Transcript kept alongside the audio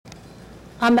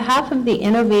On behalf of the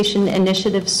Innovation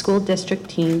Initiative School District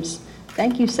teams,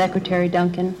 thank you, Secretary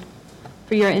Duncan,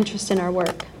 for your interest in our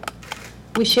work.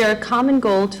 We share a common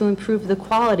goal to improve the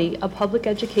quality of public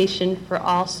education for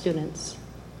all students.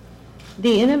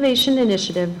 The Innovation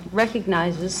Initiative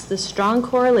recognizes the strong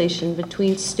correlation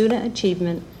between student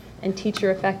achievement and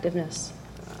teacher effectiveness.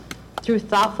 Through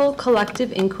thoughtful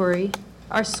collective inquiry,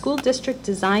 our school district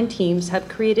design teams have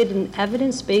created an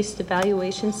evidence-based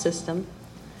evaluation system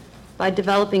by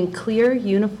developing clear,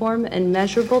 uniform, and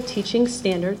measurable teaching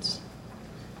standards,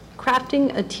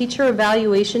 crafting a teacher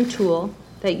evaluation tool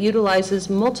that utilizes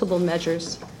multiple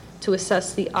measures to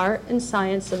assess the art and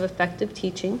science of effective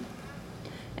teaching,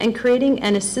 and creating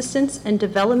an assistance and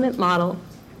development model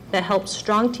that helps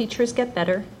strong teachers get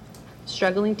better,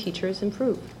 struggling teachers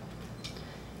improve.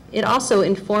 It also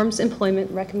informs employment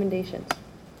recommendations.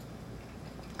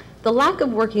 The lack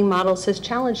of working models has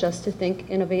challenged us to think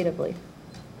innovatively.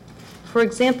 For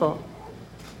example,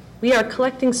 we are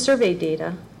collecting survey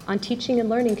data on teaching and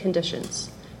learning conditions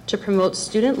to promote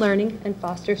student learning and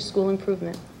foster school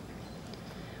improvement.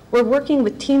 We're working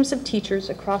with teams of teachers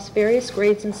across various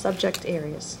grades and subject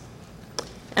areas.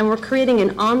 And we're creating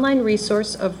an online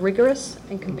resource of rigorous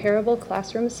and comparable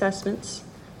classroom assessments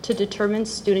to determine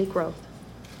student growth.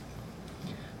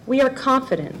 We are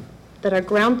confident that our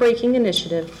groundbreaking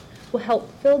initiative will help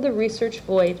fill the research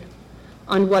void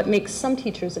on what makes some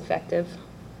teachers effective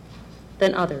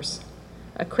than others,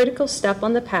 a critical step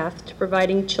on the path to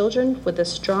providing children with a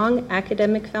strong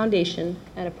academic foundation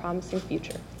and a promising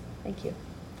future. Thank you.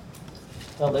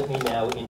 Well, let me now